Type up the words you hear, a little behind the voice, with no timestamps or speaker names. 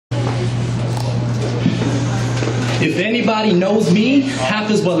If anybody knows me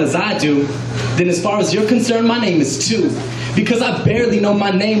half as well as I do, then as far as you're concerned, my name is 2. Because I barely know my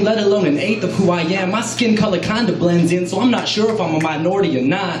name, let alone an eighth of who I am. My skin color kinda blends in, so I'm not sure if I'm a minority or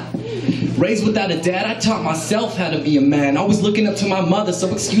not. Raised without a dad, I taught myself how to be a man. Always looking up to my mother,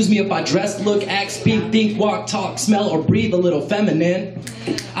 so excuse me if I dress, look, act, speak, think, walk, talk, smell, or breathe a little feminine.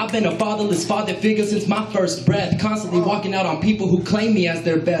 I've been a fatherless father figure since my first breath, constantly walking out on people who claim me as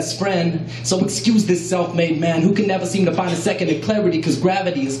their best friend. So excuse this self-made man who can never seem to find a second of clarity because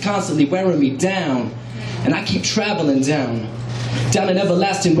gravity is constantly wearing me down. And I keep traveling down an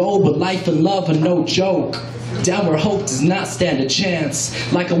everlasting road, but life and love are no joke. Down where hope does not stand a chance.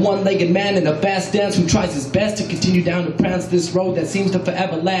 Like a one-legged man in a fast dance who tries his best to continue down to prance this road that seems to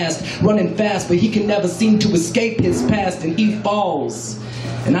forever last. Running fast, but he can never seem to escape his past, and he falls.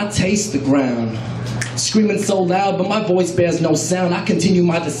 And I taste the ground. Screaming so loud, but my voice bears no sound. I continue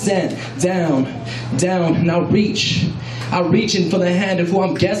my descent, down, and I reach in for the hand of who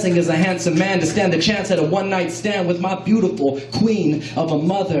I'm guessing is a handsome man to stand the chance at a one-night stand with my beautiful queen of a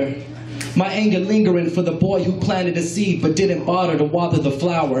mother. My anger lingering for the boy who planted a seed but didn't bother to water the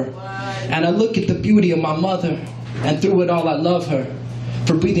flower. And I look at the beauty of my mother, and through it all I love her,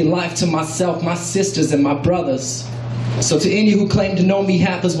 for breathing life to myself, my sisters, and my brothers. So to any who claim to know me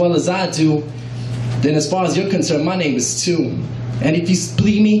half as well as I do, then as far as you're concerned, my name is 2. And if you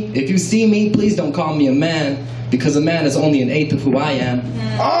see me, please don't call me a man, because a man is only an eighth of who I am.